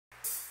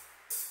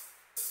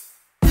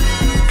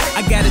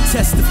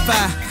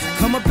testify.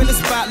 Come up in the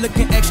spot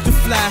looking extra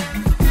fly.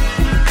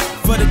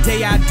 For the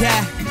day I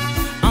die,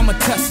 I'ma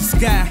touch the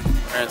sky.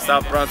 In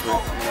South Brunswick,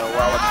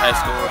 where I went to high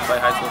school, play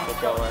high school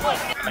football.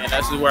 And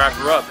that's where I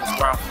grew up. That's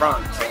where I'm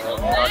from.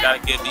 So I gotta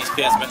give these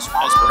kids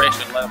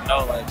inspiration, let them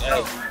know, like,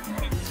 hey,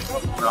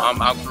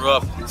 I grew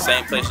up in the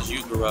same place as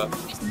you grew up.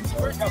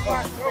 So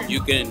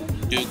you can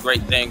do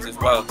great things as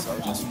well. So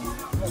just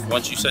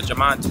once you set your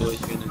mind to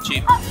it, you can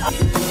achieve it.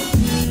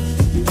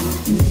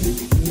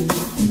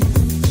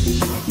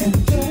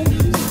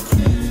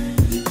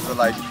 I feel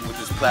like with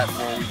this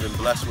platform we've been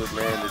blessed with,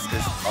 man,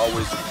 it's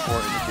always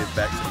important to give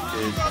back to the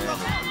kids, man.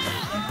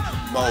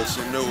 Mohamed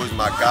Sanu is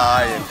my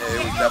guy, and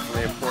it was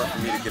definitely important for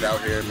me to get out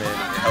here, man,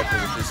 and help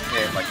him with this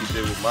camp like he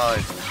did with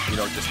mine.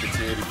 Just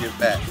continue to give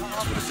back.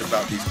 That's what it's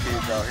about, these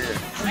kids out here.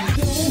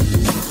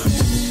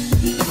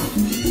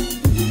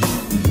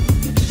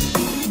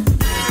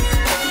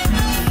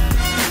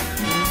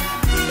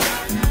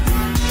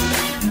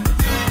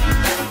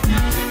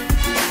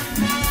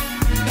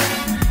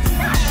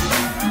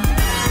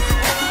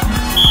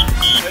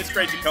 It's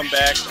great to come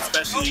back,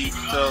 especially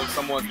to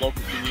someone's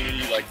local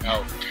community, like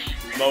how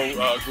Mo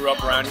grew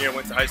up around here,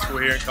 went to high school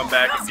here, and come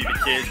back and see the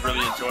kids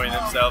really enjoying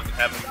themselves and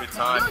having a good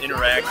time,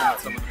 interacting with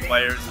some of the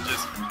players, and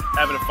just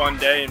having a fun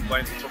day and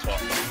playing some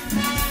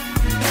football.